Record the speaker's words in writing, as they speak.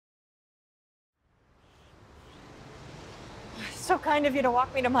So kind of you to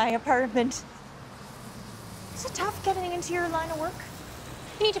walk me to my apartment. Is it tough getting into your line of work?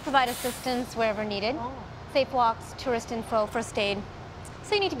 You need to provide assistance wherever needed. Oh. Safe walks, tourist info, first aid.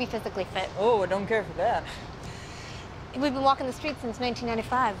 So you need to be physically fit. Oh, I don't care for that. We've been walking the streets since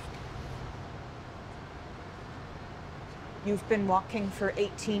 1995. You've been walking for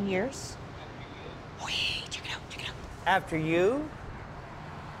 18 years? Wait, check it out, check it out. After you?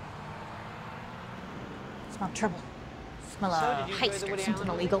 Smell trouble. Smell heisters, something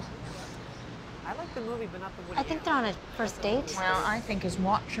illegal. I like the movie, but not the Woody I think they're on a first date. Well, I think as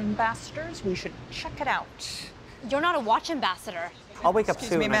watch ambassadors, we should check it out. You're not a watch ambassador. I'll wake up soon.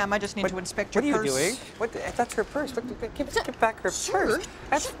 Excuse me, ma'am, I just need to inspect your purse. purse. What are you doing? What? That's her purse. Give back her purse.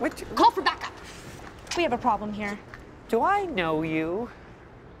 That's what. Call for backup. We have a problem here. Do I know you?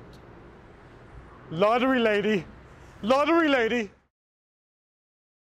 Lottery lady. Lottery lady.